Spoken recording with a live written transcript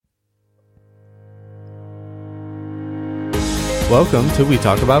Welcome to We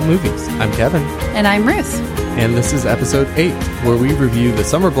Talk About Movies. I'm Kevin. And I'm Ruth. And this is episode 8, where we review the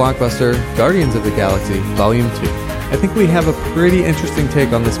summer blockbuster Guardians of the Galaxy Volume 2. I think we have a pretty interesting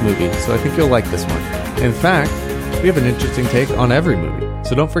take on this movie, so I think you'll like this one. In fact, we have an interesting take on every movie.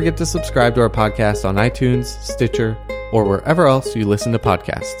 So don't forget to subscribe to our podcast on iTunes, Stitcher, or wherever else you listen to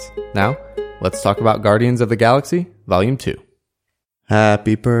podcasts. Now, let's talk about Guardians of the Galaxy Volume 2.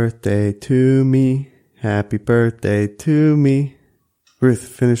 Happy birthday to me. Happy birthday to me. Ruth,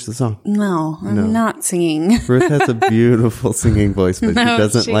 finish the song. No, I'm not singing. Ruth has a beautiful singing voice, but she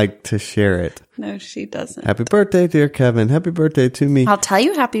doesn't like to share it. No, she doesn't. Happy birthday, dear Kevin. Happy birthday to me. I'll tell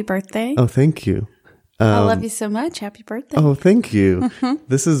you happy birthday. Oh, thank you. I love you so much. Happy birthday. Oh, thank you.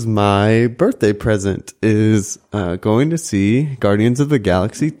 This is my birthday present, is going to see Guardians of the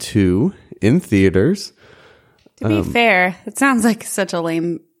Galaxy 2 in theaters. To be fair, it sounds like such a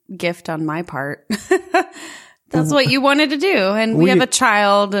lame gift on my part. That's what you wanted to do. And we have a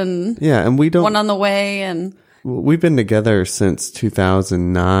child and we don't one on the way. And we've been together since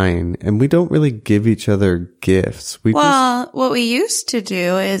 2009 and we don't really give each other gifts. What we used to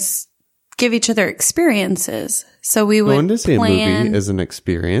do is give each other experiences. So we would going to see a movie is an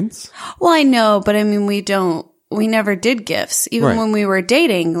experience. Well, I know, but I mean, we never did gifts. Even when we were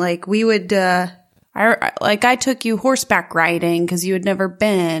dating, like we would, I took you horseback riding because you had never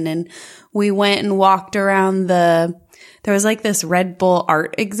been, and we went and walked around there was like this Red Bull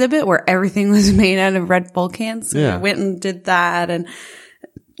art exhibit where everything was made out of Red Bull cans. So we went and did that, and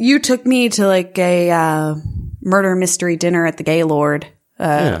you took me to like a murder mystery dinner at the Gaylord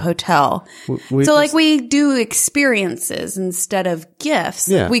hotel. We do experiences instead of gifts.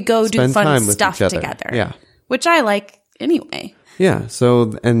 Yeah. We go do fun stuff together. Yeah. Which I like anyway. Yeah.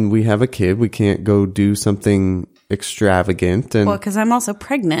 So, and we have a kid. We can't go do something extravagant. And because I'm also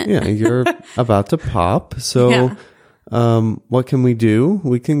pregnant. Yeah. You're about to pop. So, what can we do?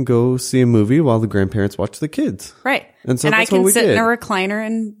 We can go see a movie while the grandparents watch the kids. Right. And so I can sit in a recliner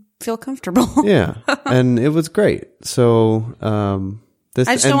and feel comfortable. Yeah. And it was great. So, I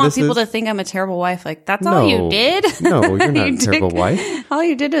just don't want people to think I'm a terrible wife. Like, that's all you did? No, you're not a terrible wife. All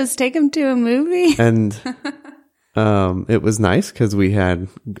you did was take him to a movie. And it was nice because we had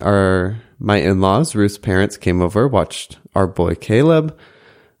my in-laws, Ruth's parents, came over, watched our boy Caleb.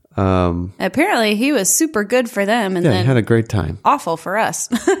 Apparently he was super good for them. And then he had a great time. Awful for us.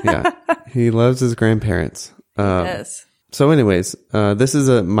 Yeah. He loves his grandparents. Yes. So anyways, this is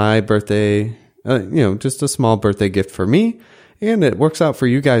my birthday, just a small birthday gift for me. And it works out for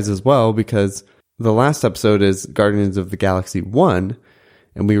you guys as well because the last episode is Guardians of the Galaxy 1.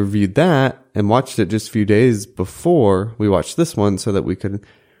 And we reviewed that and watched it just a few days before we watched this one so that we could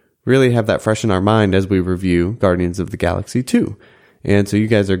really have that fresh in our mind as we review Guardians of the Galaxy 2. And so you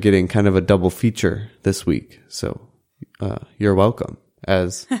guys are getting kind of a double feature this week. So you're welcome.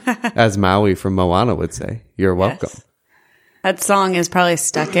 As Maui from Moana would say, you're welcome. Yes. That song is probably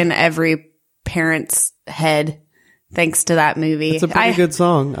stuck in every parent's head. Thanks to that movie. It's a pretty good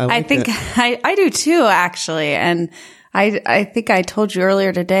song. I think I do too, actually. And I think I told you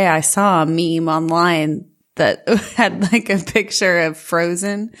earlier today, I saw a meme online that had like a picture of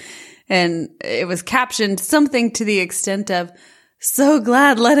Frozen and it was captioned something to the extent of, "So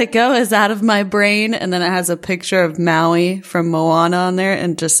glad Let It Go is out of my brain." And then it has a picture of Maui from Moana on there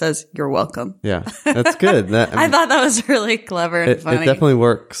and just says, "You're welcome." Yeah, that's good. I thought that was really clever and funny. It definitely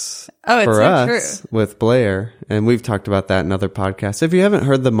works for us with Blair. And we've talked about that in other podcasts. If you haven't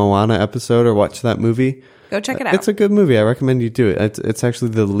heard the Moana episode or watched that movie, go check it out. It's a good movie. I recommend you do it. It's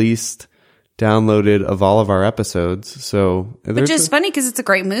actually the least downloaded of all of our episodes. So, which is funny because it's a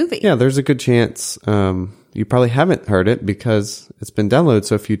great movie. Yeah, there's a good chance you probably haven't heard it because it's been downloaded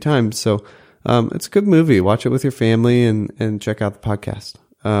so few times. So it's a good movie. Watch it with your family and check out the podcast.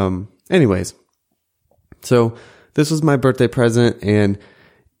 Anyways, so this was my birthday present, and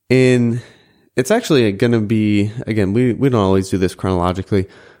it's actually going to be, again, we don't always do this chronologically.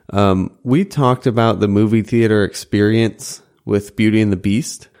 We talked about the movie theater experience with Beauty and the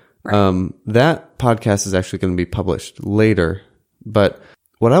Beast. Right. That podcast is actually going to be published later, but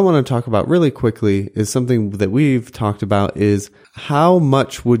what I want to talk about really quickly is something that we've talked about is how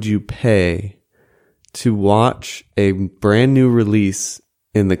much would you pay to watch a brand new release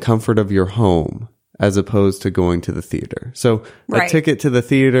in the comfort of your home as opposed to going to the theater. So a ticket to the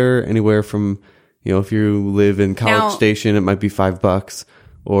theater anywhere from, if you live in College Station, it might be $5.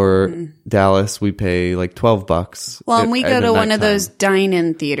 Or Dallas, we pay like $12. Well, and we go to one of those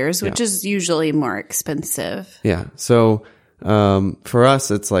dine-in theaters, which is usually more expensive. Yeah. So For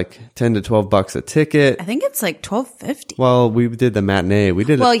us, it's like $10 to $12 a ticket. I think it's like $12.50. Well, we did the matinee. We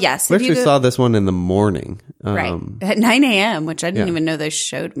did. Well, yes. We actually saw this one in the morning. Right. At 9 a.m., which I didn't even know they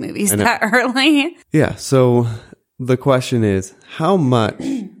showed movies that early. Yeah. So the question is, how much,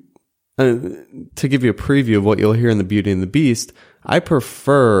 to give you a preview of what you'll hear in The Beauty and the Beast, I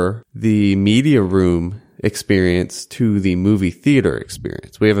prefer the media room experience to the movie theater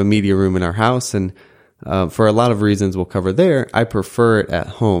experience. We have a media room in our house, and for a lot of reasons we'll cover there, I prefer it at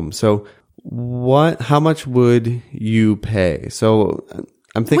home. So how much would you pay? So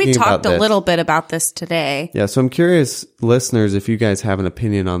I'm thinking we about talked this. A little bit about this today. Yeah. So I'm curious, listeners, if you guys have an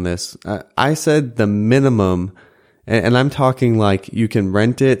opinion on this. I said the minimum, and I'm talking like you can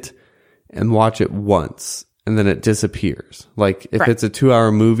rent it and watch it once and then it disappears. Like if it's a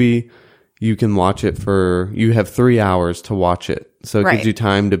 2-hour movie, you can watch it you have 3 hours to watch it. So it gives you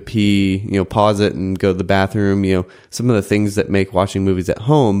time to pee, pause it and go to the bathroom, some of the things that make watching movies at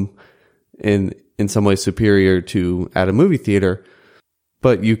home in some ways superior to at a movie theater.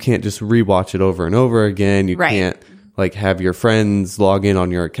 But you can't just rewatch it over and over again. You can't like have your friends log in on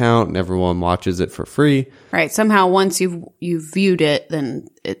your account and everyone watches it for free. Right. Somehow once you've viewed it, then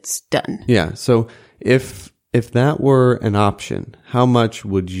it's done. Yeah. So if that were an option, how much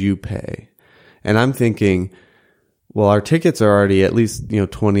would you pay? And I'm thinking, well, our tickets are already at least, $20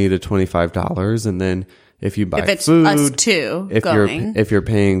 to $25. And then if you buy food, us two if you're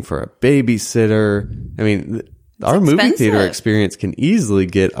paying for a babysitter, I mean, our movie theater experience can easily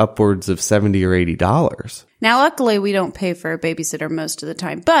get upwards of $70 or $80. Now, luckily, we don't pay for a babysitter most of the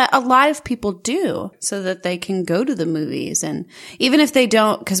time, but a lot of people do so that they can go to the movies. And even if they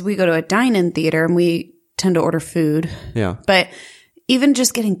don't, because we go to a dine-in theater and we tend to order food. Yeah. But even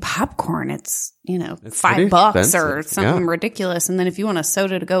just getting popcorn, it's $5 or something ridiculous. And then if you want a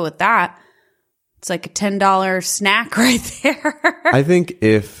soda to go with that, it's like a $10 snack right there. I think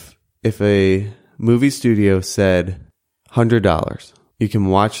if a movie studio said $100, you can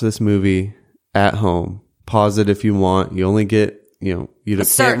watch this movie at home, pause it if you want. You only get, you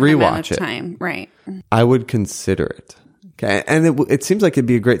can't rewatch it. Time. Right. I would consider it. Okay. And it seems like it'd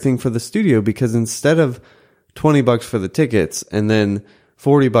be a great thing for the studio because instead of $20 for the tickets and then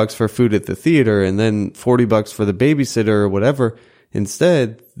 $40 for food at the theater and then $40 for the babysitter or whatever,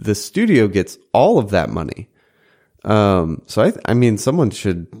 instead the studio gets all of that money. So I mean, someone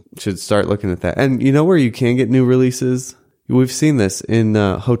should start looking at that. And you know where you can get new releases? We've seen this in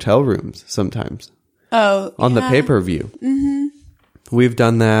hotel rooms sometimes. Oh, on the pay-per-view. Mm-hmm. We've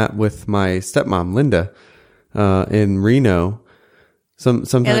done that with my stepmom, Linda, in Reno.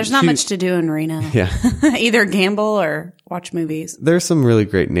 Sometimes there's not much to do in Reno. Yeah. Either gamble or watch movies. There's some really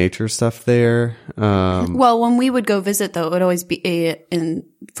great nature stuff there. Well, when we would go visit, though, it would always be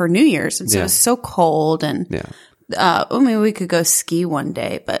for New Year's. And so it was so cold. And we could go ski one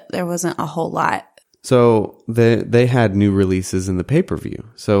day, but there wasn't a whole lot. So they had new releases in the pay-per-view.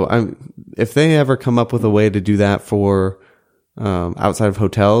 So if they ever come up with a way to do that for outside of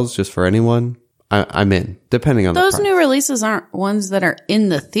hotels, just for anyone, I'm in, depending on those the price. New releases aren't ones that are in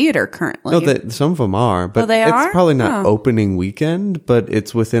the theater currently. No, some of them are, but they it's are? probably not opening weekend, but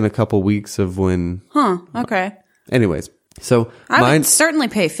it's within a couple weeks of when. Huh. Okay. Anyways, so I would certainly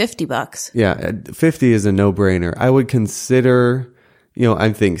pay $50. Yeah, 50 is a no-brainer. I would consider,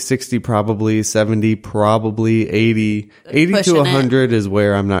 I think 60 probably, 70 probably, 80 to 100 is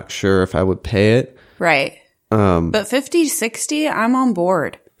where I'm not sure if I would pay it. Right. But 50, 60, I'm on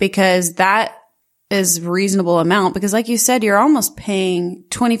board because that is reasonable amount because like you said, you're almost paying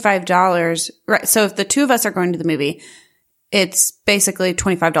 $25. Right. So if the two of us are going to the movie, it's basically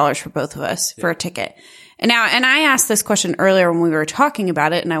 $25 for both of us for a ticket. And I asked this question earlier when we were talking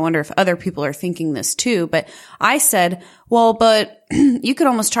about it, and I wonder if other people are thinking this too, but I said, well, but you could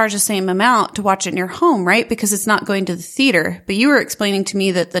almost charge the same amount to watch it in your home, right? Because it's not going to the theater. But you were explaining to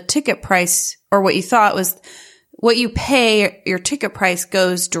me that the ticket price, or what you thought was what you pay, your ticket price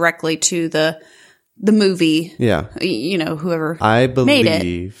goes directly to the movie. Yeah. Whoever I believe.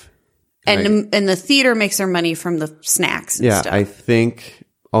 made it. And the theater makes their money from the snacks and stuff. I think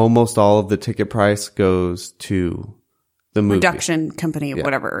almost all of the ticket price goes to the movie. Production company,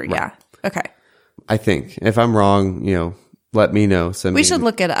 whatever. Right. Yeah. Okay. I think. If I'm wrong, let me know. We should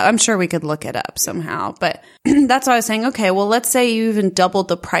look it up. I'm sure we could look it up somehow. But that's why I was saying, okay, well, let's say you even doubled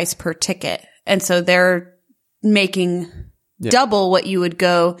the price per ticket. And so they're making double what you would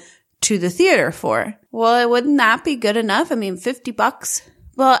go to the theater for. Well, wouldn't that be good enough? I mean, $50.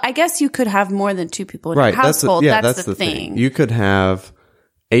 Well, I guess you could have more than two people in your household. That's the thing. You could have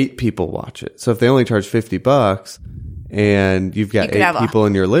 8 people watch it. So if they only charge $50 and you've got You could have 8 a people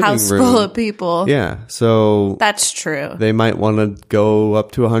in your living house room. full of people. Yeah. So That's true. they might want to go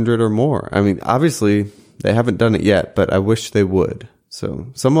up to 100 or more. I mean, obviously they haven't done it yet, but I wish they would. So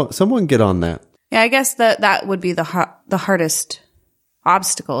someone get on that. Yeah, I guess that would be the hardest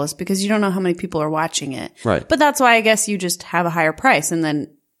obstacle, is because you don't know how many people are watching it. Right. But that's why I guess you just have a higher price, and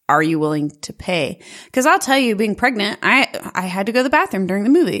then are you willing to pay? Because I'll tell you, being pregnant, I had to go to the bathroom during the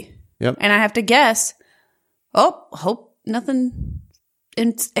movie. Yep. And I have to guess, hope nothing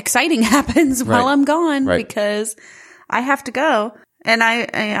exciting happens while I'm gone, because I have to go. And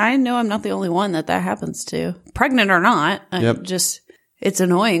I know I'm not the only one that happens to, pregnant or not. It's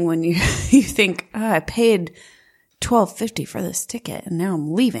annoying when you you think, I paid $12.50 for this ticket and now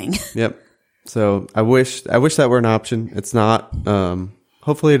I'm leaving. Yep. So I wish that were an option. It's not.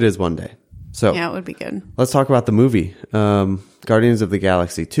 Hopefully it is one day. So yeah, it would be good. Let's talk about the movie, Guardians of the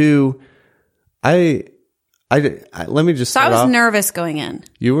Galaxy 2. Let me just start I was off. nervous going in.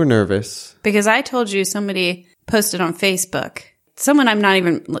 You were nervous because I told you, somebody posted on Facebook. Someone I'm not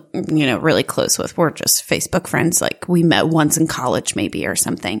even, really close with. We're just Facebook friends. Like, we met once in college maybe or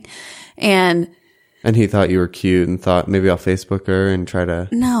something. And he thought you were cute and thought maybe I'll Facebook her and try to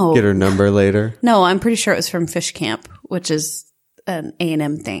get her number later. No, I'm pretty sure it was from Fish Camp, which is an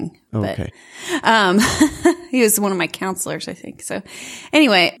A&M thing. Okay. But, he was one of my counselors, I think. So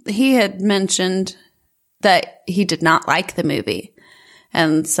anyway, he had mentioned that he did not like the movie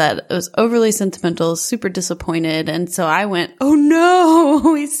and said it was overly sentimental, super disappointed. And so I went, oh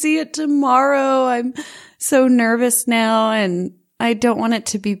no, we see it tomorrow. I'm so nervous now and I don't want it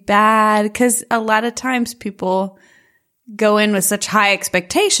to be bad, because a lot of times people go in with such high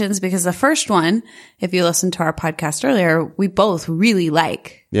expectations, because the first one, if you listened to our podcast earlier, we both really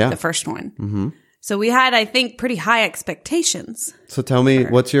like the first one. Mm-hmm. So we had, I think, pretty high expectations. So tell me,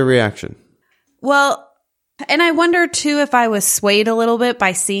 what's your reaction? Well, and I wonder too if I was swayed a little bit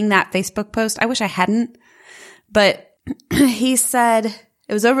by seeing that Facebook post. I wish I hadn't, but he said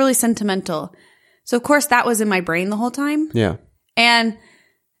it was overly sentimental. So of course that was in my brain the whole time. Yeah. And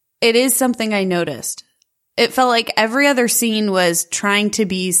it is something I noticed. It felt like every other scene was trying to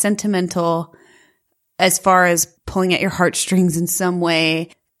be sentimental as far as pulling at your heartstrings in some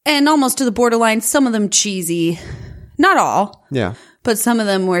way, and almost to the borderline, some of them cheesy. Not all. Yeah. But some of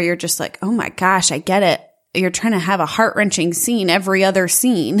them where you're just like, oh my gosh, I get it. You're trying to have a heart-wrenching scene every other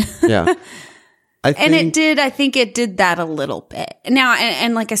scene. Yeah. I think it did that a little bit. Now,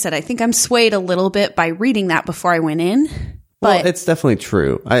 and like I said, I think I'm swayed a little bit by reading that before I went in. But it's definitely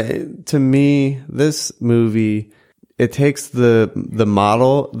true. To me, this movie, it takes the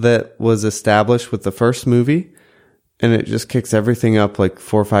model that was established with the first movie, and it just kicks everything up like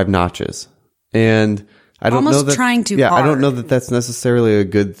 4 or 5 notches. And I don't know that trying too hard. I don't know that that's necessarily a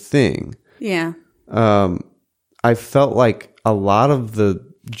good thing. Yeah. I felt like a lot of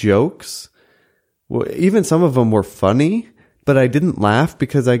the jokes, even some of them were funny, but I didn't laugh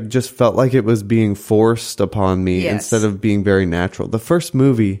because I just felt like it was being forced upon me instead of being very natural. The first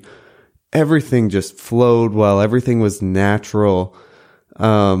movie, everything just flowed well. Everything was natural.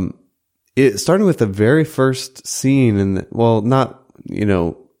 It started with the very first scene, and not,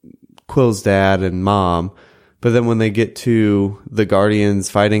 Quill's dad and mom, but then when they get to the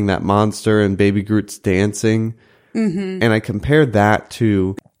Guardians fighting that monster and Baby Groot's dancing, and I compared that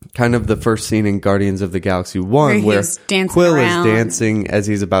to kind of the first scene in Guardians of the Galaxy 1 where Quill is dancing as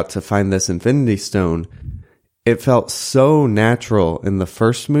he's about to find this Infinity Stone. It felt so natural in the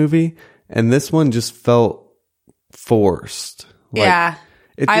first movie, and this one just felt forced. Yeah.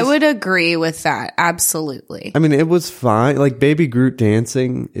 I would agree with that. Absolutely. I mean, it was fine. Like, Baby Groot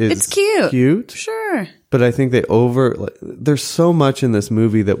dancing is cute. Sure. But I think there's so much in this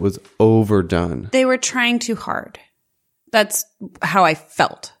movie that was overdone. They were trying too hard. That's how I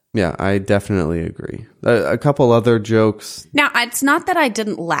felt. Yeah, I definitely agree. A couple other jokes. Now, it's not that I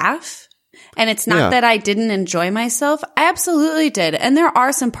didn't laugh, and it's not that I didn't enjoy myself. I absolutely did. And there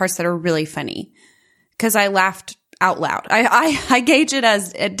are some parts that are really funny because I laughed out loud. I gauge it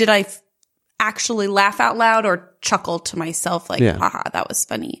as, did I actually laugh out loud or chuckle to myself like, haha, that was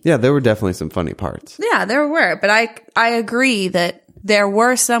funny. Yeah, there were definitely some funny parts. Yeah, there were. But I agree that there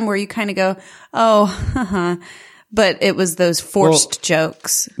were some where you kind of go, oh, haha. But it was those forced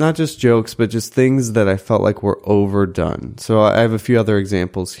jokes. Not just jokes, but just things that I felt like were overdone. So I have a few other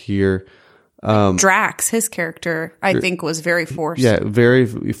examples here. Drax, his character, I think was very forced. Yeah,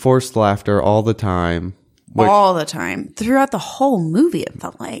 very forced laughter all the time. All the time. Throughout the whole movie, it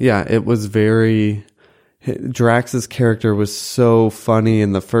felt like. Yeah, it was very... Drax's character was so funny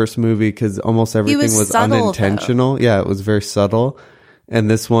in the first movie because almost everything was subtle, unintentional. Though. Yeah, it was very subtle. And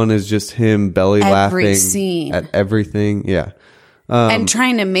this one is just him belly Every laughing scene. at everything. Yeah. And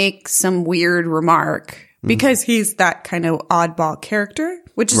trying to make some weird remark because he's that kind of oddball character,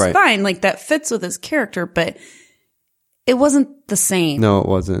 which is Right. fine. Like that fits with his character, but it wasn't the same. No, it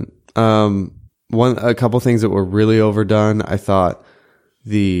wasn't. A couple things that were really overdone. I thought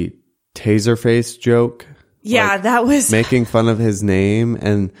the Taserface joke. Yeah, like, that was making fun of his name,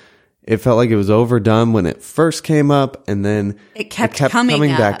 and it felt like it was overdone when it first came up, and then It kept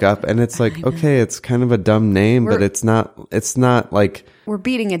coming back up. And it's like, okay, it's kind of a dumb name, but it's not like we're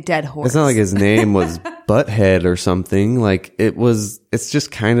beating a dead horse. it's not like his name was Butthead or something. Like it's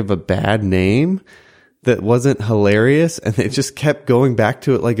just kind of a bad name that wasn't hilarious, and they just kept going back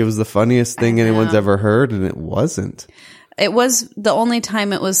to it like it was the funniest thing anyone's ever heard, and it wasn't. It was the only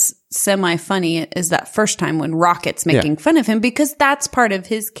time it was semi-funny is that first time when Rocket's making fun of him, because that's part of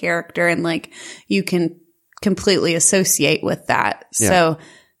his character, and like you can completely associate with that. Yeah. So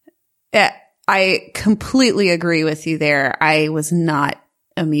I completely agree with you there. I was not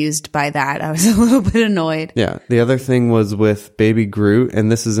amused by that. I was a little bit annoyed. Yeah. The other thing was with Baby Groot, and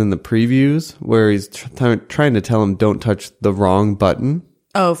this is in the previews where he's trying to tell him don't touch the wrong button.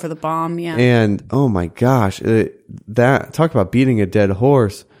 Oh, for the bomb. Yeah. And oh my gosh, that talk about beating a dead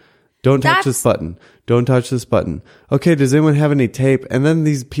horse. Don't touch this button. Don't touch this button. Okay, does anyone have any tape? And then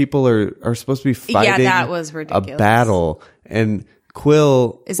these people are supposed to be fighting that was ridiculous. a battle. And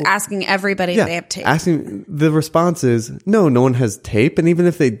Quill is asking everybody if they have tape. Asking, the response is, no one has tape. And even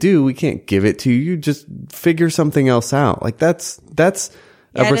if they do, we can't give it to you. Just figure something else out. Like that's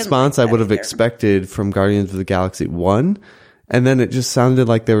a response I would have expected from Guardians of the Galaxy 1. And then it just sounded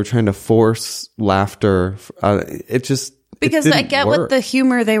like they were trying to force laughter. Because I get what the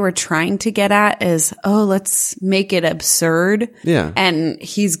humor they were trying to get at is, let's make it absurd. Yeah. And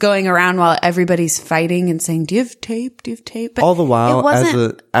he's going around while everybody's fighting and saying, do you have tape? Do you have tape? But all the while,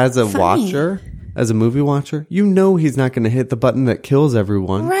 as a funny. watcher, as a movie watcher, you know he's not going to hit the button that kills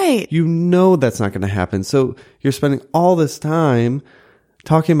everyone. Right. You know that's not going to happen. So you're spending all this time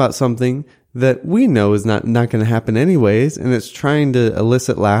talking about something that we know is not going to happen anyways, and it's trying to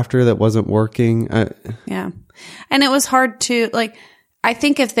elicit laughter that wasn't working. Yeah. And it was hard to, I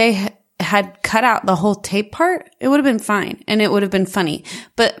think if they had cut out the whole tape part, it would have been fine, and it would have been funny.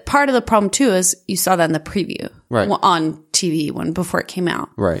 But part of the problem, too, is you saw that in the preview. Right. On TV before it came out.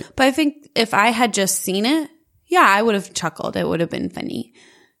 Right. But I think if I had just seen it, yeah, I would have chuckled. It would have been funny.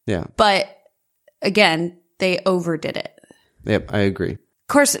 Yeah. But, again, they overdid it. Yep, I agree.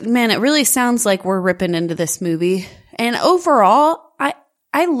 Of course, man, it really sounds like we're ripping into this movie. And overall,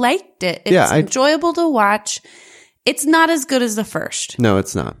 I liked it. It's enjoyable to watch. It's not as good as the first. No,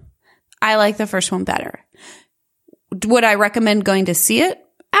 it's not. I like the first one better. Would I recommend going to see it?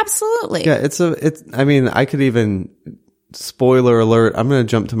 Absolutely. Yeah, I mean, I could even, spoiler alert, I'm going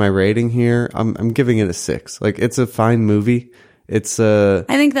to jump to my rating here. I'm giving it a 6. Like, it's a fine movie. I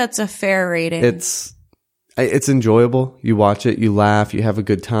think that's a fair rating. It's enjoyable. You watch it, you laugh, you have a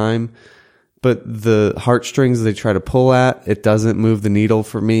good time. But the heartstrings they try to pull at, it doesn't move the needle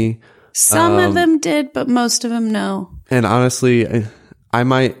for me. Some of them did, but most of them no. And honestly,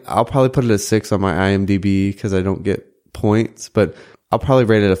 I'll probably put it a 6 on my IMDb because I don't get points, but I'll probably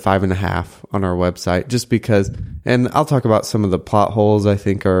rate it a 5.5 on our website just because, and I'll talk about some of the plot holes I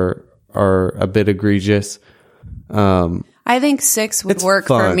think are a bit egregious. I think 6 would work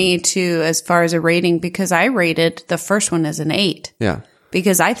for me too, as far as a rating, because I rated the first one as an 8. Yeah.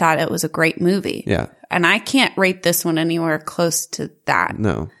 Because I thought it was a great movie. Yeah. And I can't rate this one anywhere close to that.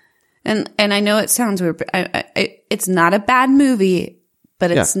 No. And I know it sounds weird, but it's not a bad movie,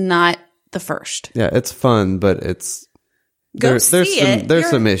 but it's not the first. Yeah, it's fun, but there's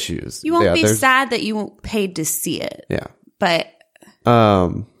some issues. You won't be sad that you won't paid to see it. Yeah. But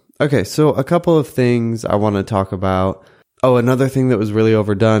okay, so a couple of things I want to talk about. Oh, another thing that was really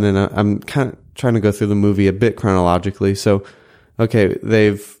overdone, and I'm kind of trying to go through the movie a bit chronologically. So, okay,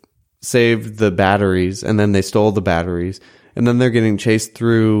 they've saved the batteries, and then they stole the batteries, and then they're getting chased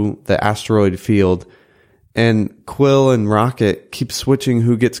through the asteroid field, and Quill and Rocket keep switching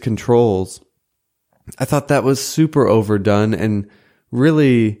who gets controls. I thought that was super overdone and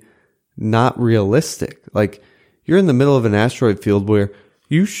really not realistic. Like, you're in the middle of an asteroid field where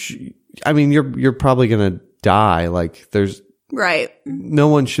you're probably going to die. Like, there's no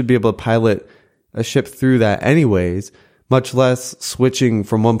one should be able to pilot a ship through that anyways, much less switching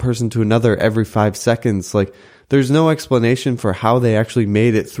from one person to another every 5 seconds. Like, there's no explanation for how they actually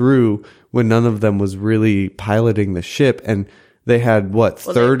made it through when none of them was really piloting the ship. And they had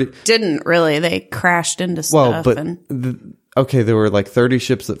 30? They didn't really. They crashed into stuff. Well, but there were like 30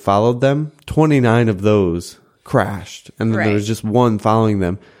 ships that followed them. 29 of those crashed, and then there Right. was just one following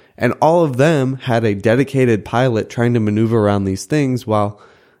them. And all of them had a dedicated pilot trying to maneuver around these things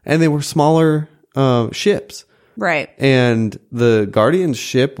and they were smaller ships. Right. And the Guardian's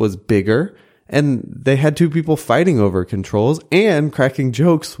ship was bigger, and they had two people fighting over controls and cracking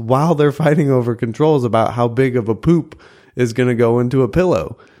jokes while they're fighting over controls about how big of a poop is going to go into a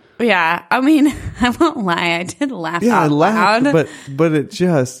pillow. Yeah. I mean, I won't lie. I did laugh Yeah, I out laughed, loud. but it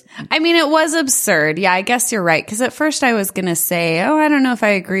just... I mean, it was absurd. Yeah, I guess you're right. Because at first I was going to say, I don't know if I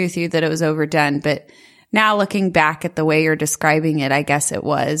agree with you that it was overdone. But now looking back at the way you're describing it, I guess it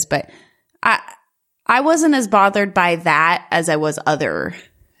was. But I wasn't as bothered by that as I was other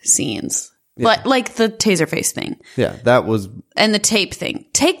scenes. Yeah. Like the Taserface thing. Yeah, that was... And the tape thing.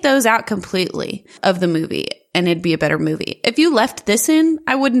 Take those out completely of the movie, and it'd be a better movie. If you left this in,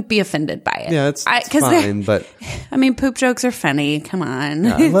 I wouldn't be offended by it. Yeah, it's fine, but... I mean, poop jokes are funny. Come on.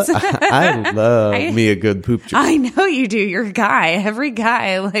 I love me a good poop joke. I know you do. You're a guy. Every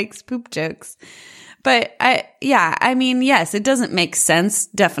guy likes poop jokes. But I mean, yes, it doesn't make sense,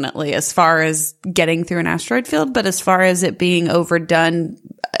 definitely, as far as getting through an asteroid field. But as far as it being overdone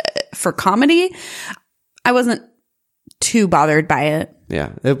for comedy, I wasn't too bothered by it.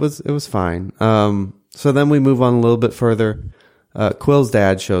 Yeah, it was fine. So then we move on a little bit further. Quill's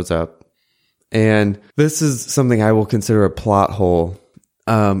dad shows up, and this is something I will consider a plot hole.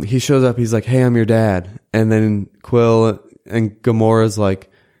 He shows up, he's like, "Hey, I'm your dad." And then Quill and Gamora's like,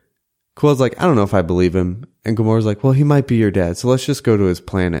 Quill's like, "I don't know if I believe him." And Gamora's like, "Well, he might be your dad, so let's just go to his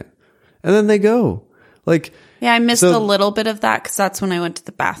planet." And then they go. Like, yeah, I missed a little bit of that because that's when I went to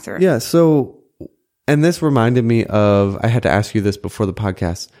the bathroom. Yeah, so, and this reminded me of, I had to ask you this before the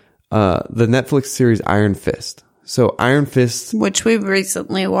podcast, the Netflix series Iron Fist. So Iron Fist, which we've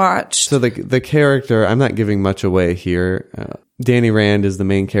recently watched. So the character, I'm not giving much away here. Danny Rand is the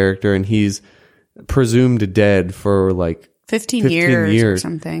main character, and he's presumed dead for like 15 years or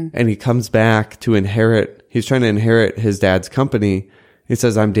something. And he comes back to he's trying to inherit his dad's company. He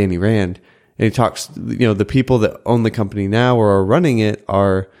says, "I'm Danny Rand." And he talks, the people that own the company now or are running it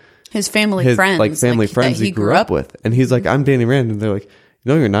are his family friends. Like family friends he grew up with. And he's like, "I'm Danny Rand." And they're like,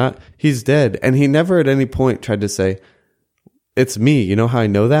 "No, you're not. He's dead." And he never at any point tried to say, "It's me." You know how I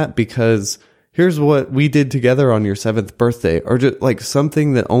know that? Because here's what we did together on your 7th birthday, or just like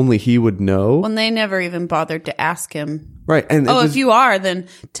something that only he would know. Well, they never even bothered to ask him. Right. And if you are, then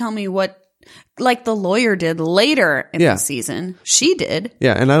tell me what, like the lawyer did later in the season. She did.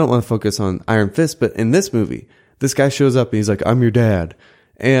 Yeah. And I don't want to focus on Iron Fist, but in this movie, this guy shows up and he's like, "I'm your dad."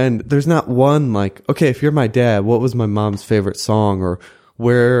 And there's not one like, "Okay, if you're my dad, what was my mom's favorite song?" Or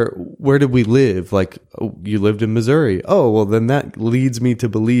where did we live? Like, "Oh, you lived in Missouri." "Oh, well, then that leads me to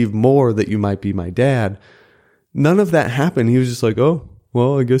believe more that you might be my dad." None of that happened. He was just like, "Oh,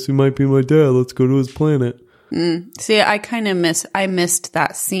 well, I guess he might be my dad. Let's go to his planet." See, I kind of missed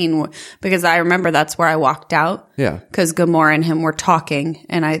that scene because I remember that's where I walked out. Yeah. Because Gamora and him were talking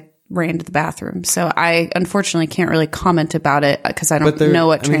and I ran to the bathroom. So I unfortunately can't really comment about it because I don't know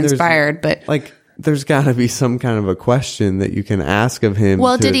what transpired. But like, there's got to be some kind of a question that you can ask of him.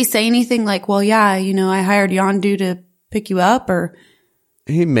 Well, did he say anything like, "Well, yeah, I hired Yondu to pick you up," or?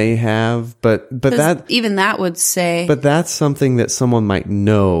 He may have, but that would say. But that's something that someone might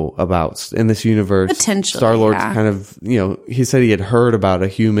know about in this universe. Potentially, Star-Lord kind of, he said he had heard about a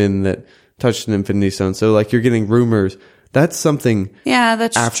human that touched an Infinity Stone. So like you're getting rumors. That's something. Yeah,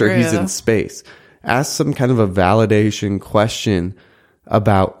 that's after true. He's in space. Ask some kind of a validation question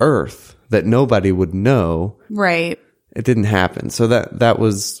about Earth that nobody would know. Right. It didn't happen. So that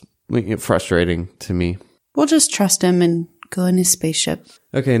was frustrating to me. We'll just trust him and go in his spaceship.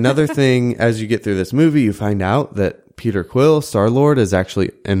 Okay, another thing, as you get through this movie, you find out that Peter Quill, Star-Lord, is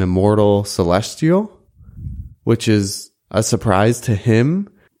actually an immortal Celestial, which is a surprise to him,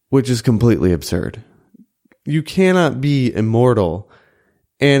 which is completely absurd. You cannot be immortal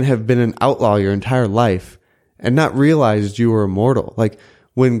and have been an outlaw your entire life and not realized you were immortal. Like,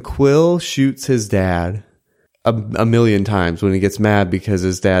 when Quill shoots his dad a million times when he gets mad because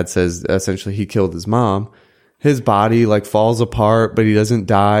his dad says essentially he killed his mom, his body like falls apart, but he doesn't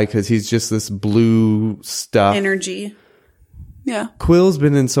die because he's just this blue stuff. Energy. Yeah. Quill's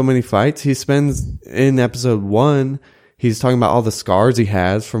been in so many fights. He spends in episode 1, he's talking about all the scars he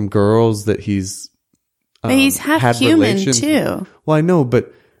has from girls that he's but he's half human too. Well, I know,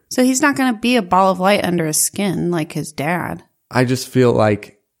 but so he's not going to be a ball of light under his skin like his dad. I just feel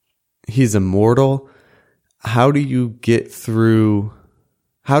like he's immortal. How do you get through?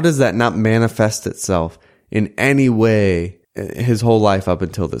 How does that not manifest itself in any way his whole life up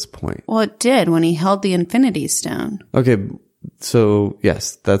until this point? Well, it did when he held the Infinity Stone. Okay, So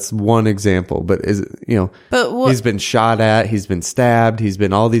yes, that's one example, but he's been shot at, he's been stabbed, he's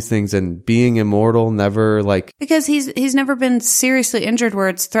been all these things, and being immortal never because he's never been seriously injured where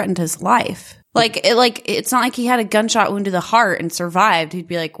it's threatened his life. It's not like he had a gunshot wound to the heart and survived. He'd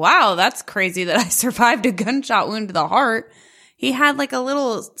be like, wow, that's crazy that I survived a gunshot wound to the heart. He had like a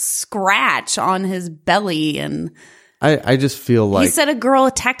little scratch on his belly, and I just feel like he said a girl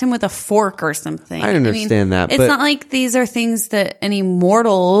attacked him with a fork or something. I understand that. It's not like these are things that any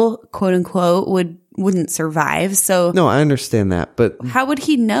mortal, quote unquote, wouldn't survive. So no, I understand that, but how would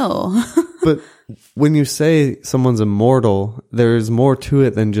he know? But when you say someone's immortal, there's more to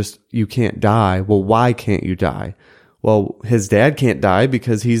it than just you can't die. Well, why can't you die? Well, his dad can't die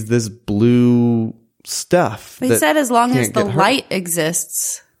because he's this blue stuff. But he said as long as the light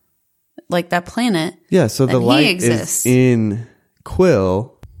exists. Like that planet. Yeah, so the light is in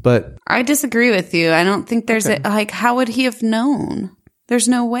Quill, but I disagree with you. I don't think there's how would he have known? There's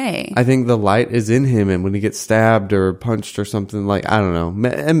no way. I think the light is in him, and when he gets stabbed or punched or something, I don't know.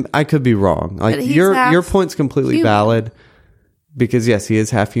 And I could be wrong. Your point's completely valid because yes, he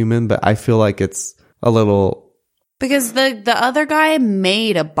is half human, but I feel like it's a little because the other guy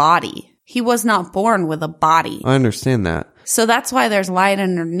made a body. He was not born with a body. I understand that. So that's why there's light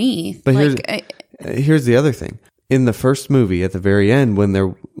underneath. But here's the other thing. In the first movie, at the very end,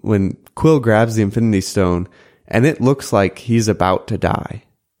 when Quill grabs the Infinity Stone, and it looks like he's about to die.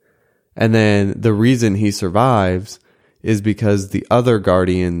 And then the reason he survives is because the other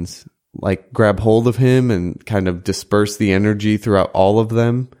Guardians grab hold of him and kind of disperse the energy throughout all of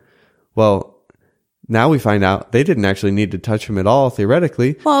them. Well, now we find out they didn't actually need to touch him at all,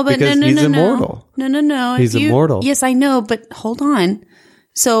 theoretically, because he's immortal. No. He's immortal. Yes, I know, but hold on.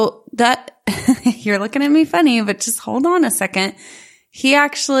 So that you're looking at me funny, but just hold on a second. He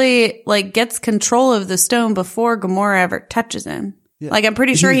actually gets control of the stone before Gamora ever touches him. Yeah. I'm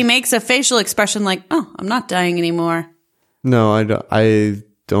pretty sure he makes a facial expression like, "Oh, I'm not dying anymore." No, I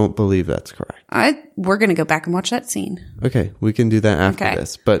don't believe that's correct. We're going to go back and watch that scene. Okay, we can do that after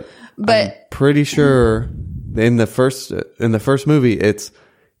this. But I'm pretty sure in the first movie, it's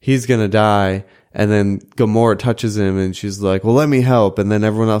he's going to die, and then Gamora touches him, and she's like, well, let me help, and then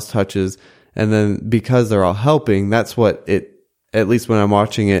everyone else touches, and then because they're all helping, that's what at least when I'm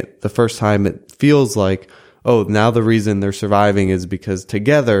watching it the first time, it feels like, oh, now the reason they're surviving is because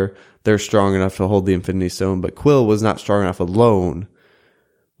together they're strong enough to hold the Infinity Stone, but Quill was not strong enough alone.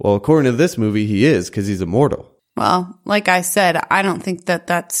 Well, according to this movie, he is because he's immortal. Well, like I said, I don't think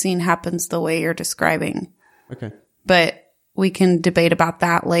that scene happens the way you're describing. Okay. But we can debate about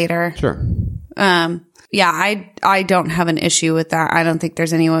that later. Sure. Yeah, I don't have an issue with that. I don't think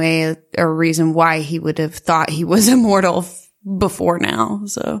there's any way or reason why he would have thought he was immortal before now.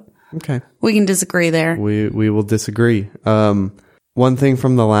 So okay, we can disagree there. We will disagree. One thing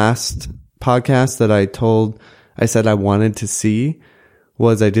from the last podcast that I said I wanted to see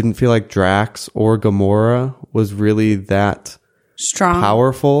was I didn't feel like Drax or Gamora was really that strong,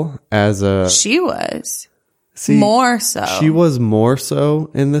 powerful as a. She was. See, more so. She was more so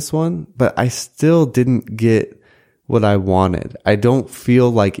in this one, but I still didn't get what I wanted. I don't feel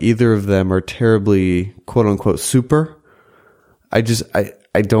like either of them are terribly quote unquote super.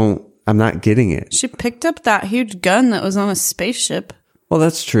 I'm not getting it. She picked up that huge gun that was on a spaceship. Well,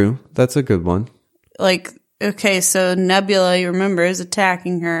 that's true. That's a good one. Okay, so Nebula, you remember, is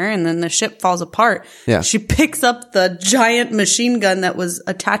attacking her, and then the ship falls apart. Yeah. She picks up the giant machine gun that was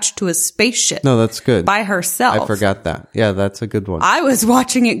attached to a spaceship. No, that's good. By herself. I forgot that. Yeah, that's a good one. I was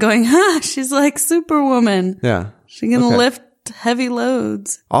watching it going, she's like Superwoman. Yeah. She can lift heavy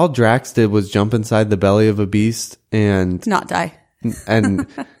loads. All Drax did was jump inside the belly of a beast and... not die. And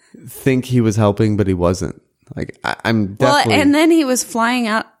think he was helping, but he wasn't. I'm definitely... Well, and then he was flying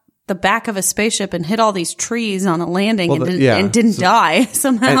out the back of a spaceship and hit all these trees on a landing and didn't die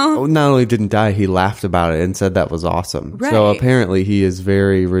somehow. And not only didn't die, he laughed about it and said that was awesome. Right. So apparently he is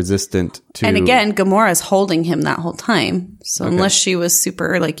very resistant to... And again, Gamora's holding him that whole time. So unless she was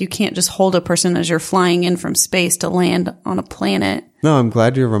super, you can't just hold a person as you're flying in from space to land on a planet. No, I'm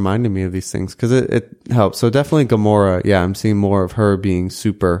glad you're reminding me of these things because it helps. So definitely Gamora, yeah, I'm seeing more of her being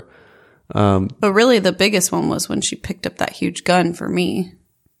super. But really the biggest one was when she picked up that huge gun for me.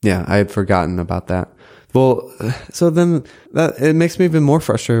 Yeah, I had forgotten about that. Well, so then it makes me even more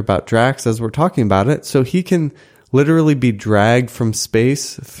frustrated about Drax as we're talking about it. So he can literally be dragged from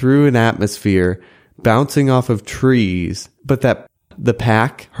space through an atmosphere, bouncing off of trees, but the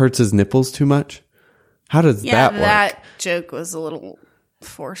pack hurts his nipples too much. How does that work? Yeah, that joke was a little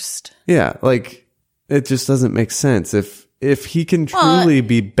forced. Yeah, it just doesn't make sense. If he can truly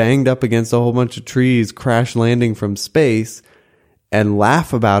be banged up against a whole bunch of trees, crash landing from space, and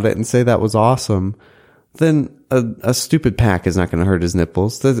laugh about it and say that was awesome, then a stupid pack is not going to hurt his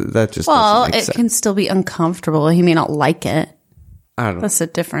nipples. That just doesn't make sense. Can still be uncomfortable. He may not like it. I don't know. That's the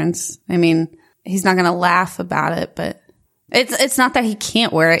difference. I mean, he's not going to laugh about it, but it's not that he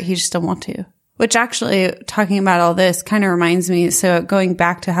can't wear it. He just don't want to. Which actually, talking about all this kind of reminds me. So going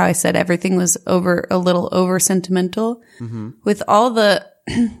back to how I said everything was a little over sentimental with all the.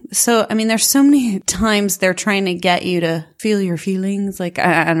 So, I mean, there's so many times they're trying to get you to feel your feelings. Like,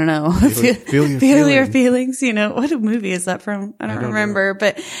 I don't know. Feel your feelings. You know, what movie is that from? I don't remember. Know.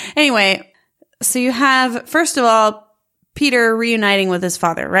 But anyway, so you have, first of all, Peter reuniting with his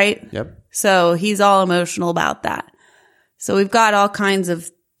father, right? Yep. So he's all emotional about that. So we've got all kinds of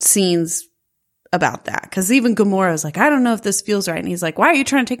scenes about that. Because even Gamora was like, I don't know if this feels right. And he's like, why are you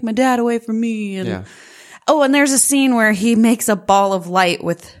trying to take my dad away from me? And oh, and there's a scene where he makes a ball of light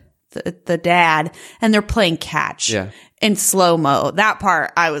with the dad, and they're playing catch in slow-mo. That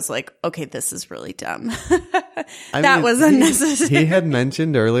part, I was like, okay, this is really dumb. That was unnecessary. He had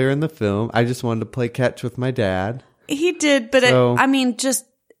mentioned earlier in the film, I just wanted to play catch with my dad. He did, but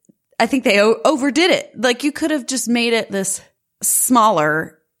I think they overdid it. Like, you could have just made it this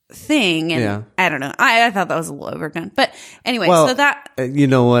smaller thing, and I don't know. I thought that was a little overdone. But anyway, so that... You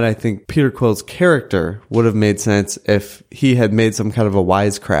know what? I think Peter Quill's character would have made sense if he had made some kind of a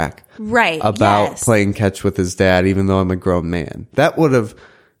wisecrack about playing catch with his dad, even though I'm a grown man. That would have,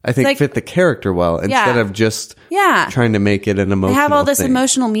 I think, fit the character well, instead of just trying to make it an emotional thing. They have all this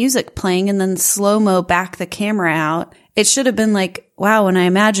emotional music playing and then slow-mo back the camera out. It should have been like, wow, when I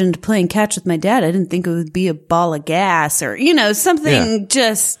imagined playing catch with my dad, I didn't think it would be a ball of gas or, something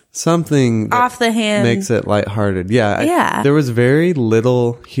something off the hand. Makes it lighthearted. There was very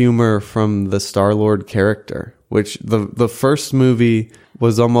little humor from the Star-Lord character, which the first movie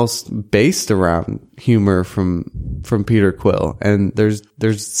was almost based around humor from Peter Quill. And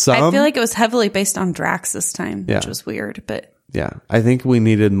there's some... I feel like it was heavily based on Drax this time, which was weird, but... Yeah, I think we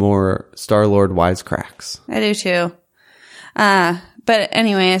needed more Star-Lord wisecracks. I do too. But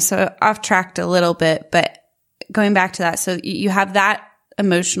anyway, so off tracked a little bit, but going back to that, so you have that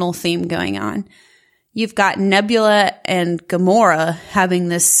emotional theme going on. You've got Nebula and Gamora having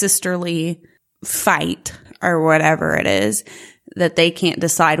this sisterly fight or whatever it is that they can't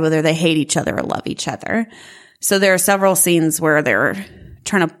decide whether they hate each other or love each other. So there are several scenes where they're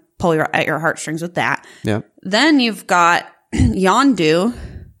trying to pull at your heartstrings with that. Yeah. Then you've got Yondu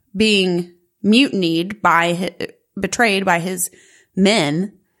being mutinied betrayed by his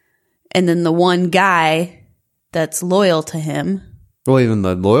men, and then the one guy that's loyal to him. Well, even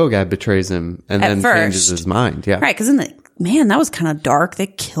the loyal guy betrays him and then changes his mind. Yeah. Right. Because that was kind of dark. They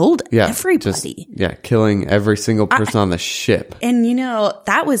killed everybody. Killing every single person on the ship. And,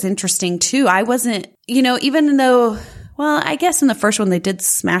 that was interesting too. I wasn't, even though, well, I guess in the first one they did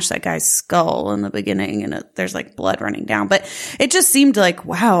smash that guy's skull in the beginning and there's like blood running down. But it just seemed like,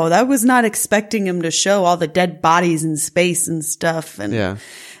 wow, I was not expecting him to show all the dead bodies in space and stuff. And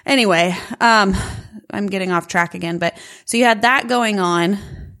anyway, I'm getting off track again. But so you had that going on,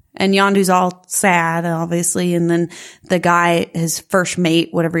 and Yondu's all sad, obviously. And then the guy, his first mate,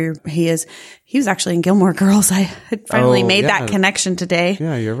 whatever he is, he was actually in Gilmore Girls. I had finally made that connection today.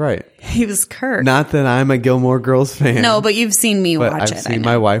 Yeah, you're right. He was Kirk. Not that I'm a Gilmore Girls fan. No, but you've seen me watch it. I've seen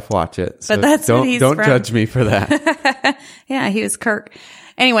my wife watch it. So but that's don't he's don't from. Judge me for that. Yeah, he was Kirk.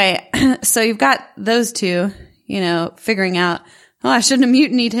 Anyway, so you've got those two, figuring out, oh, I shouldn't have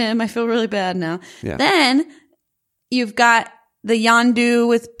mutinied him. I feel really bad now. Yeah. Then you've got the Yondu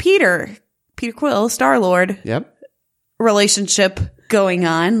with Peter Quill, Star-Lord relationship going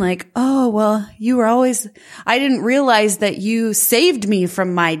on. Like, oh, well, you were always, I didn't realize that you saved me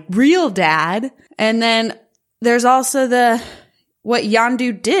from my real dad. And then there's also what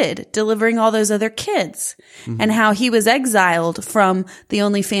Yondu did, delivering all those other kids, and how he was exiled from the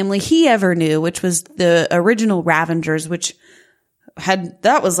only family he ever knew, which was the original Ravengers, which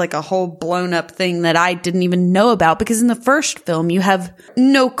that was like a whole blown up thing that I didn't even know about, because in the first film you have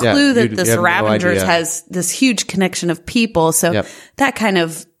no clue that this Ravengers has this huge connection of people. So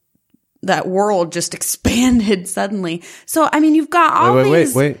that world just expanded suddenly. So, I mean, you've got all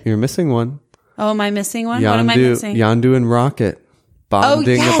these. Wait, you're missing one. Oh, am I missing one? What am I missing? Yondu and Rocket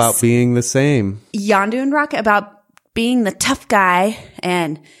bonding about being the same. Yondu and Rocket about being the tough guy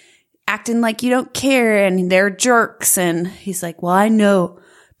and acting like you don't care, and they're jerks, and he's like, well, I know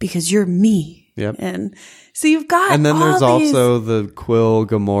because you're me. Yep. And so you've got, and then there's also the Quill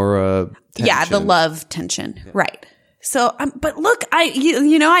Gamora tension. Yeah, the love tension. Yeah. Right. So, but look,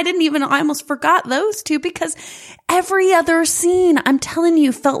 I almost forgot those two, because every other scene, I'm telling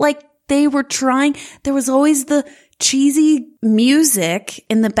you, felt like they were trying. There was always the cheesy music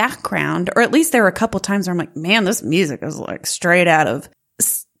in the background, or at least there were a couple times where I'm like, man, this music is like straight out of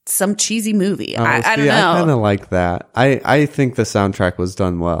some cheesy movie. I don't know. I kind of like that. I think the soundtrack was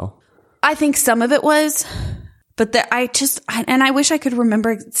done well. I think some of it was, but I wish I could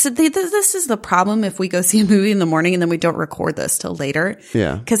remember. So this is the problem if we go see a movie in the morning and then we don't record this till later.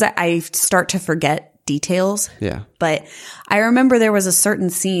 Yeah. Because I start to forget details. Yeah. But I remember there was a certain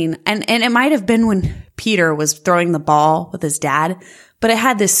scene, and it might have been when Peter was throwing the ball with his dad, but it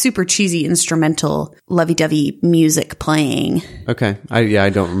had this super cheesy instrumental lovey-dovey music playing. Okay. I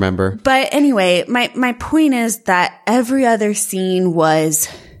don't remember. But anyway, my point is that every other scene was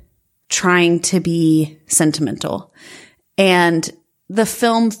trying to be sentimental. And the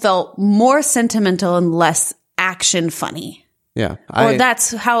film felt more sentimental and less action funny. Yeah. Or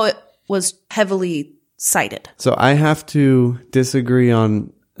that's how it was heavily cited. So I have to disagree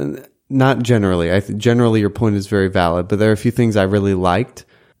on, not generally. Generally your point is very valid, but there are a few things I really liked.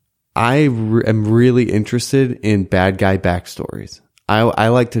 I am really interested in bad guy backstories. I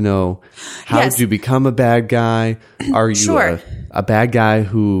like to know, how did you become a bad guy? Are you Sure. a bad guy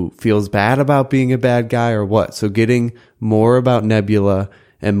who feels bad about being a bad guy, or what? So getting more about Nebula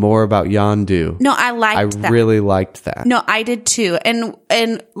and more about Yondu. No, I liked that. I really liked that. No, I did too. And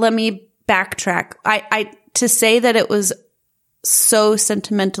let me backtrack. I to say that it was so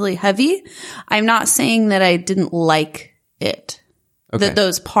sentimentally heavy, I'm not saying that I didn't like it. Okay.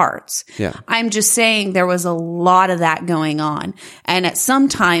 Those parts. Yeah. I'm just saying there was a lot of that going on. And at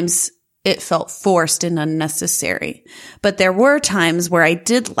sometimes it felt forced and unnecessary. But there were times where I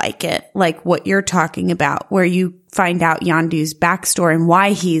did like it, like what you're talking about, where you find out Yondu's backstory and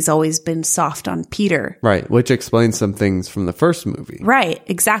why he's always been soft on Peter. Right, which explains some things from the first movie. Right,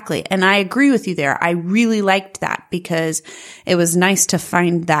 exactly. And I agree with you there. I really liked that because it was nice to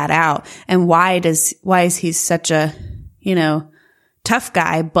find that out. And why is he such a, tough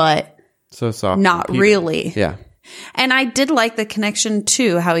guy, but so soft, not really. Yeah. And I did like the connection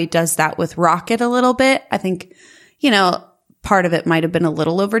too, how he does that with Rocket a little bit. I think, part of it might have been a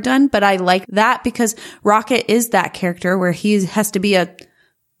little overdone, but I like that because Rocket is that character where he has to be a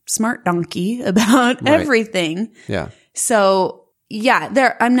smart donkey about everything. Yeah. So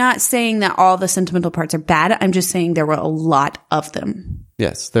yeah, I'm not saying that all the sentimental parts are bad. I'm just saying there were a lot of them.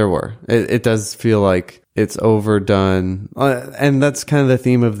 Yes, there were. It does feel like it's overdone. And that's kind of the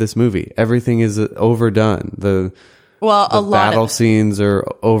theme of this movie. Everything is overdone. The battle scenes are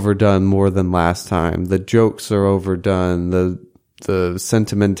overdone more than last time. The jokes are overdone. The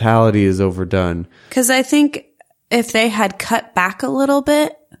sentimentality is overdone. Because I think if they had cut back a little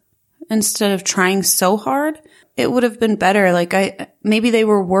bit instead of trying so hard, it would have been better. Like maybe they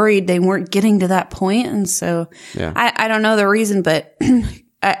were worried they weren't getting to that point, and so I don't know the reason, but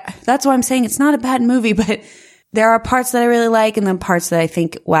that's why I'm saying it's not a bad movie. But there are parts that I really like, and then parts that I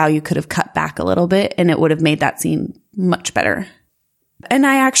think, wow, you could have cut back a little bit, and it would have made that scene much better. And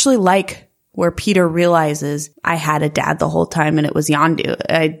I actually like where Peter realizes I had a dad the whole time, and it was Yondu.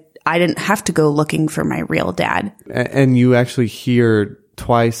 I didn't have to go looking for my real dad. And you actually hear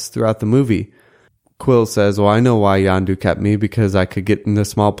twice throughout the movie, Quill says, well, I know why Yondu kept me, because I could get into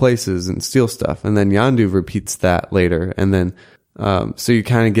small places and steal stuff. And then Yondu repeats that later. And then, so you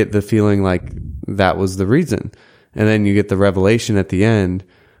kind of get the feeling like that was the reason. And then you get the revelation at the end.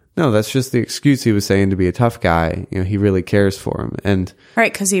 No, that's just the excuse he was saying to be a tough guy. He really cares for him. And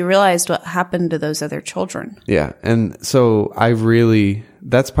right, because he realized what happened to those other children. Yeah. And so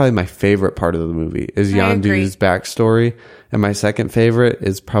that's probably my favorite part of the movie is Yondu's backstory. And my second favorite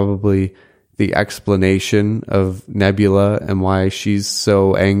is probably the explanation of Nebula and why she's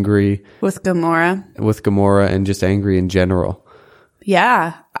so angry with Gamora and just angry in general.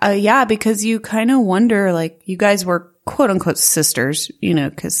 Yeah. Because you kind of wonder, like, you guys were quote unquote sisters,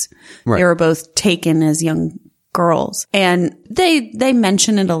 because they were both taken as young girls. And they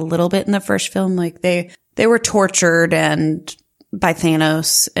mention it a little bit in the first film. Like they were tortured and by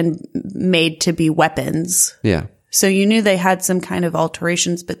Thanos and made to be weapons. Yeah. So you knew they had some kind of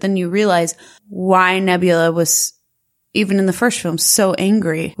alterations, but then you realize why Nebula was, even in the first film, so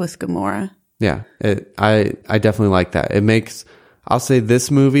angry with Gamora. Yeah, I definitely like that. I'll say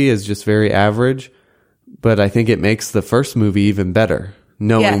this movie is just very average, but I think it makes the first movie even better,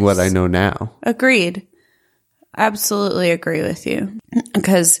 knowing what I know now. Agreed. Absolutely agree with you.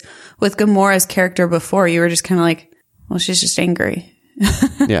 Because with Gamora's character before, you were just kind of like, well, she's just angry.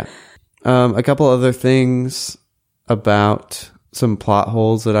 Yeah. A couple other things about some plot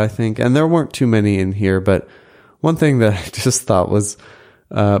holes that I think, and there weren't too many in here, but one thing that I just thought was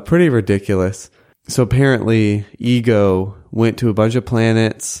pretty ridiculous. So apparently Ego went to a bunch of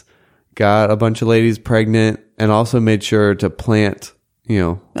planets, got a bunch of ladies pregnant, and also made sure to plant,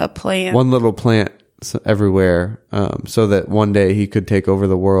 a plant. one little plant everywhere, so that one day he could take over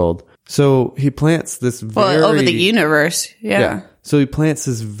the world. So he plants this over the universe. Yeah. So he plants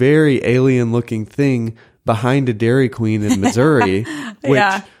this very alien looking thing behind a Dairy Queen in Missouri, which,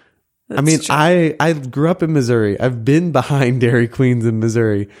 Yeah. I mean, true. I grew up in Missouri. I've been behind Dairy Queens in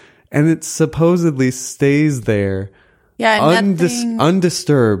Missouri, and it supposedly stays there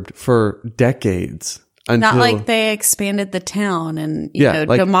undisturbed for decades. Not like they expanded the town and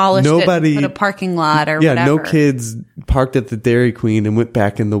like demolished nobody, it and put a parking lot or yeah, whatever. no kids parked at the Dairy Queen and went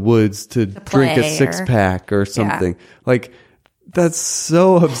back in the woods to drink a 6-pack or something. Like, that's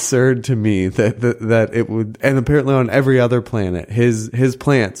so absurd to me that it would. And apparently on every other planet, his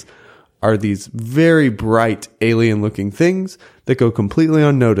plants are these very bright alien looking things that go completely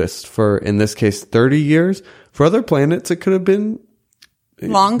unnoticed for, in this case, 30 years. For other planets, it could have been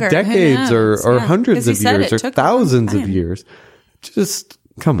longer, decades or hundreds of years or thousands of time. years. Just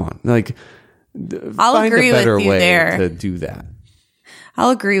come on, like, I'll find agree a better with you way there. to do that.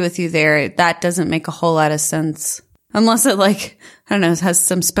 I'll agree with you there. That doesn't make a whole lot of sense. Unless it, like, I don't know, has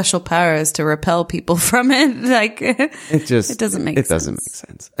some special powers to repel people from it. Like, it doesn't make sense. It doesn't make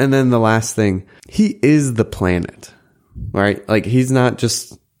sense. And then the last thing, he is the planet, right? Like, he's not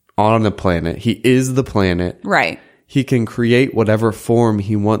just on a planet. He is the planet. Right. He can create whatever form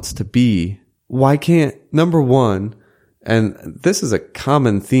he wants to be. Why can't, number one, and this is a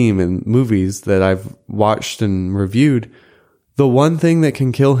common theme in movies that I've watched and reviewed, the one thing that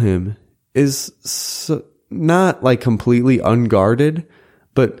can kill him is not like completely unguarded,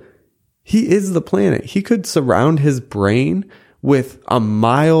 but he is the planet. He could surround his brain with a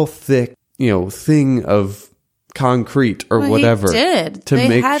mile thick, thing of concrete or whatever. He did.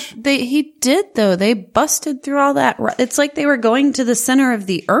 He did though. They busted through all that. It's like they were going to the center of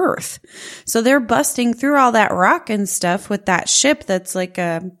the earth. So they're busting through all that rock and stuff with that ship that's like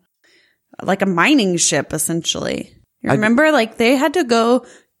a mining ship, essentially. You remember? Like, they had to go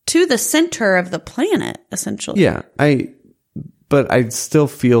to the center of the planet, essentially. Yeah, but I still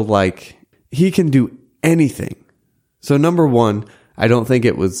feel like he can do anything. So number one, I don't think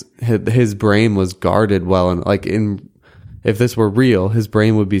it was his brain was guarded well, and if this were real, his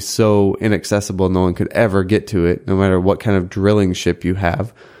brain would be so inaccessible, no one could ever get to it, no matter what kind of drilling ship you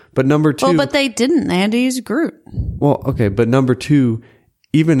have. But number two, but they didn't. They had to use Groot. Well, okay, but number two,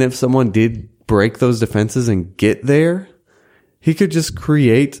 even if someone did break those defenses and get there, he could just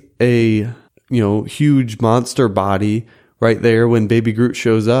create a, huge monster body right there when Baby Groot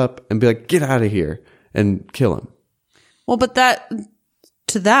shows up and be like, get out of here, and kill him. Well, but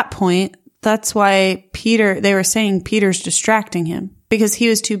to that point, that's why they were saying Peter's distracting him because he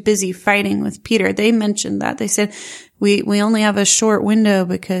was too busy fighting with Peter. They mentioned that. They said, we only have a short window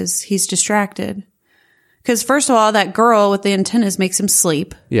because he's distracted. Because first of all, that girl with the antennas makes him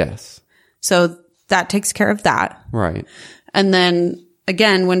sleep. Yes. So that takes care of that. Right. And then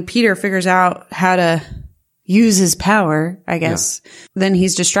again, when Peter figures out how to use his power, I guess, then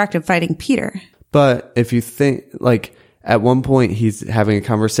he's distracted fighting Peter. But if you think, like, at one point he's having a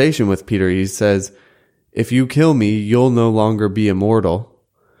conversation with Peter, he says, if you kill me, you'll no longer be immortal.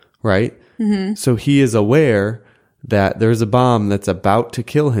 Right? Mm-hmm. So he is aware that there's a bomb that's about to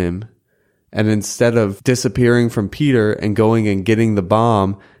kill him. And instead of disappearing from Peter and going and getting the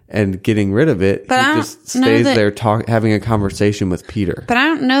bomb and getting rid of it, he just stays there having a conversation with Peter. But I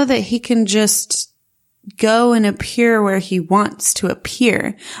don't know that he can just go and appear where he wants to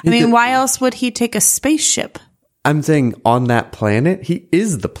appear. I mean, why else would he take a spaceship? I'm saying on that planet, he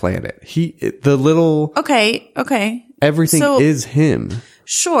is the planet. Okay. Everything is him.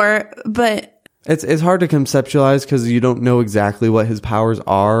 Sure, but it's hard to conceptualize because you don't know exactly what his powers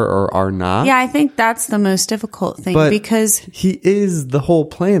are or are not. Yeah, I think that's the most difficult thing because he is the whole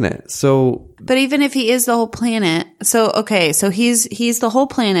planet. But even if he is the whole planet, so he's the whole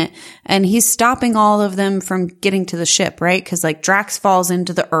planet and he's stopping all of them from getting to the ship, right? Because like Drax falls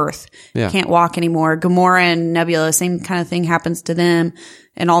into the earth, can't walk anymore. Gamora and Nebula, same kind of thing happens to them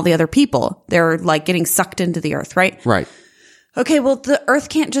and all the other people. They're like getting sucked into the earth, right? Right. Okay, well, the Earth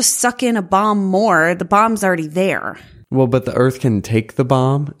can't just suck in a bomb more. The bomb's already there. Well, but the Earth can take the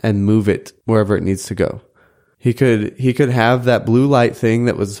bomb and move it wherever it needs to go. He could have that blue light thing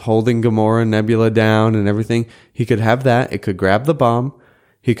that was holding Gamora and Nebula down and everything. He could have that. It could grab the bomb.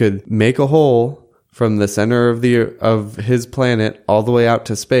 He could make a hole from the center of his planet all the way out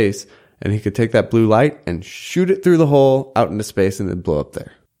to space, and he could take that blue light and shoot it through the hole out into space and then blow up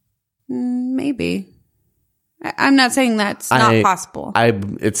there. Maybe. I'm not saying that's not possible.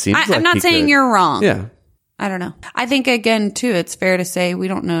 It seems like I'm not saying you're wrong. Yeah. I don't know. I think, again, too, it's fair to say we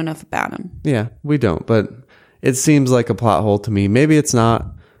don't know enough about him. Yeah, we don't, but it seems like a plot hole to me. Maybe it's not,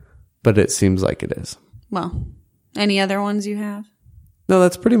 but it seems like it is. Well, any other ones you have? No,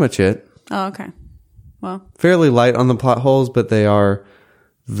 that's pretty much it. Oh, okay. Well, fairly light on the plot holes, but they are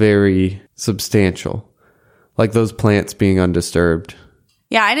very substantial. Like those plants being undisturbed.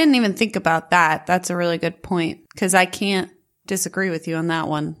 yeah, I didn't even think about that. That's a really good point because I can't disagree with you on that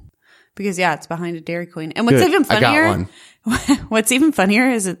one. Because, yeah, it's behind a Dairy Queen. And what's Good. even funnier, I got one. what's even funnier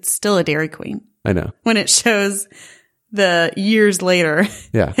is it's still a Dairy Queen. I know. When it shows the years later,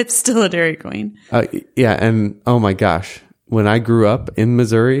 Yeah. it's still a Dairy Queen. Yeah, and oh my gosh, when I grew up in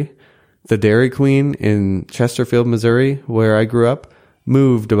Missouri, the Dairy Queen in Chesterfield, Missouri, where I grew up,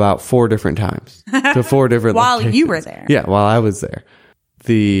 moved about 4 different times to 4 different While locations. you were there. Yeah, while I was there.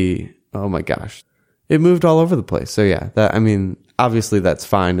 Oh my gosh, it moved all over the place. So yeah, obviously that's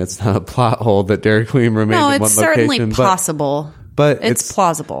fine. It's not a plot hole that Dairy Queen remained No, in one it's certainly location. possible. But It's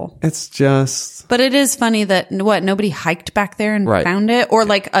plausible. It's just... But it is funny that, nobody hiked back there and Right. found it? Or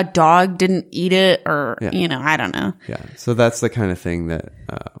like a dog didn't eat it or, I don't know. Yeah, so that's the kind of thing that...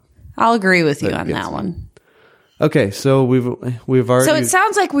 I'll agree with you on gets that me. one. Okay, so we've already... So it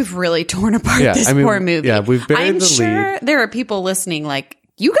sounds like we've really torn apart this poor movie. Yeah, we've buried I'm the sure lead. there are people listening like,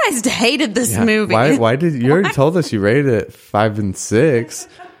 you guys hated this Yeah, movie. Why did you already told us you rated it 5 and 6?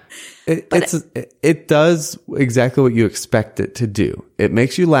 It does exactly what you expect it to do. It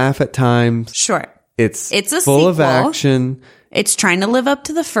makes you laugh at times. Sure. It's a full of sequel. action. It's trying to live up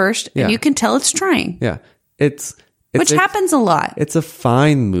to the first, Yeah. and you can tell it's trying, Yeah, which happens a lot. It's a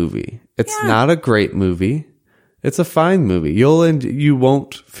fine movie. It's Yeah. not a great movie. It's a fine movie. You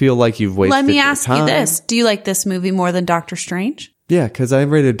won't feel like you've wasted. Let me your ask you time. this. Do you like this movie more than Doctor Strange? Yeah, because I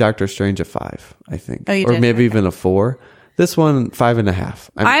rated Doctor Strange a 5, I think, Oh, you or did? maybe even a 4. This one 5.5.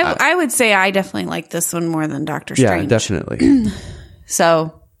 I would say I definitely like this one more than Doctor yeah, Strange. definitely.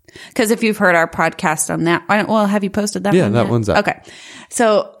 So, because if you've heard our podcast on that, have you posted that one? Yeah, that yet? one's up. Okay.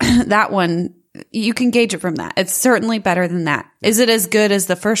 So that one, you can gauge it from that. It's certainly better than that. Is it as good as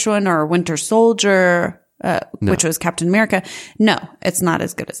the first one or Winter Soldier, which was Captain America? No, it's not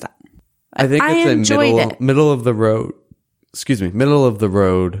as good as that. I think I it's enjoyed a it. middle of the road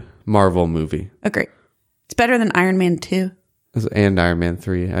Marvel movie. Agree. It's better than Iron Man 2. And Iron Man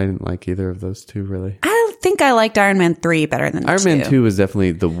 3. I didn't like either of those two, really. I think I liked Iron Man 3 better than Iron Man 2 was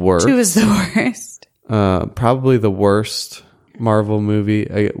definitely the worst. 2 was the worst. Probably the worst Marvel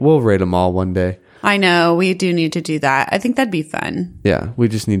movie. We'll rate them all one day. I know. We do need to do that. I think that'd be fun. Yeah, we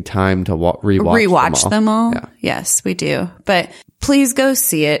just need time to rewatch them all. Yeah. Yes, we do. But please go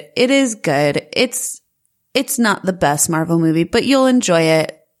see it. It is good. It's not the best Marvel movie, but you'll enjoy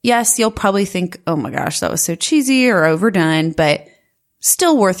it. Yes, you'll probably think, oh my gosh, that was so cheesy or overdone, but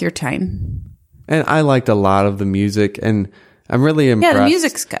still worth your time. And I liked a lot of the music, and I'm really impressed. Yeah, the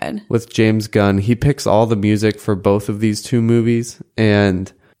music's good. With James Gunn. He picks all the music for both of these 2 movies,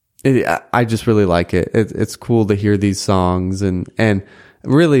 and I just really like it. It's cool to hear these songs, and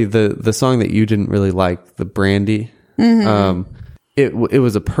really the song that you didn't really like, the Brandy, it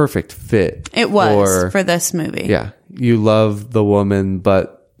was a perfect fit. It was for this movie. Yeah, you love the woman,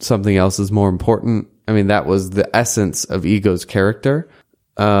 but something else is more important. I mean, that was the essence of Ego's character.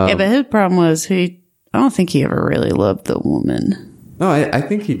 Yeah, but his problem was I don't think he ever really loved the woman. No, I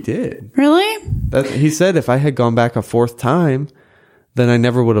think he did. Really? He said if I had gone back a 4th time, then I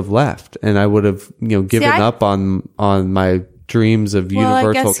never would have left, and I would have, given up on my dreams of universal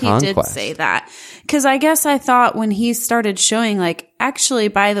I guess conquest. he did say that. Because I guess I thought when he started showing, like, actually,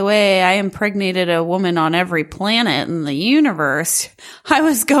 by the way, I impregnated a woman on every planet in the universe, I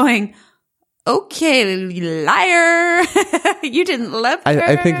was going, okay, liar. You didn't love her.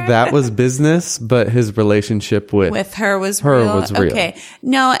 I think that was business, but his relationship with her was her real. was real. Okay.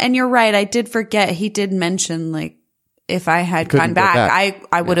 No, and you're right. I did forget. He did mention, like, if I had Couldn't gone go back, back.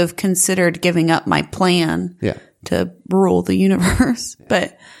 I would have considered giving up my plan. Yeah. To rule the universe.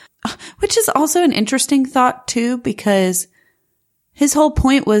 But, which is also an interesting thought too, because his whole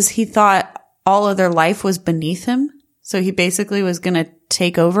point was he thought all other life was beneath him. So he basically was going to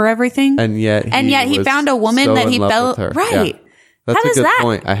take over everything. And yet he was found a woman so that he in love felt, with her. right. Yeah. That's How a does good that?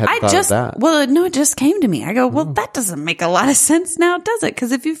 point. I hadn't thought of that. Well, no, it just came to me. I go, well, that doesn't make a lot of sense now, does it?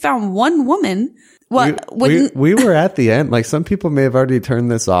 Because if you found one woman, we were at the end. Like, some people may have already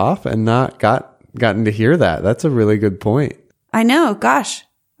turned this off and not gotten to hear that. That's a really good point. I know. Gosh,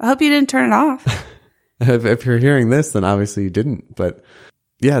 I hope you didn't turn it off. If you're hearing this, then obviously you didn't. But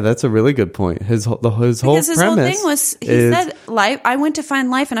yeah, that's a really good point. His whole Because premise his whole thing was, he said, life. I went to find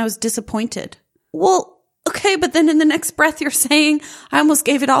life and I was disappointed. Well, okay, but then in the next breath you're saying, I almost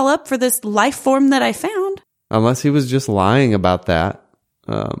gave it all up for this life form that I found. Unless he was just lying about that.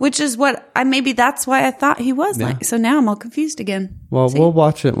 Which is what maybe that's why I thought he was like. So now I'm all confused again. Well, we'll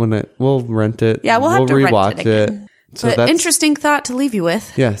watch it we'll rent it. Yeah, we'll have to rent it again. So but interesting thought to leave you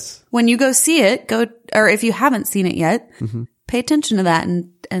with. Yes. When you go see it, or if you haven't seen it yet, pay attention to that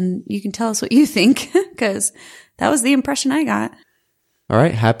and you can tell us what you think, because that was the impression I got. All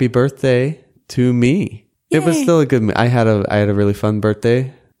right. Happy birthday to me. Yay. It was still a good, I had a really fun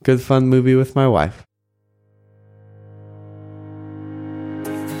birthday. Good fun movie with my wife.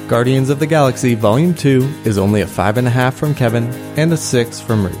 Guardians of the Galaxy Volume 2 is only a 5.5 from Kevin and a 6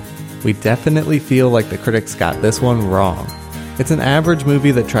 from Ruth. We definitely feel like the critics got this one wrong. It's an average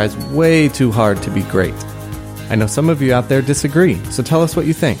movie that tries way too hard to be great. I know some of you out there disagree, so tell us what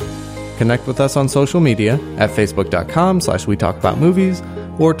you think. Connect with us on social media at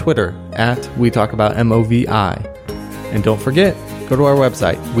facebook.com/WeTalkAboutMovies or Twitter @WeTalkAboutMoviI. And don't forget, go to our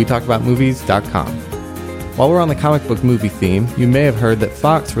website, WeTalkAboutMovies.com. While we're on the comic book movie theme, you may have heard that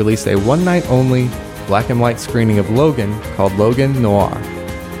Fox released a one-night-only black and white screening of Logan called Logan Noir.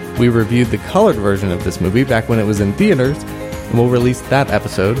 We reviewed the colored version of this movie back when it was in theaters, and we'll release that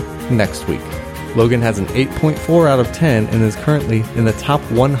episode next week. Logan has an 8.4 out of 10 and is currently in the top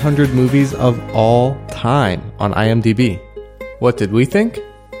 100 movies of all time on IMDb. What did we think?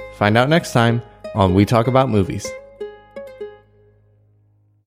 Find out next time on We Talk About Movies.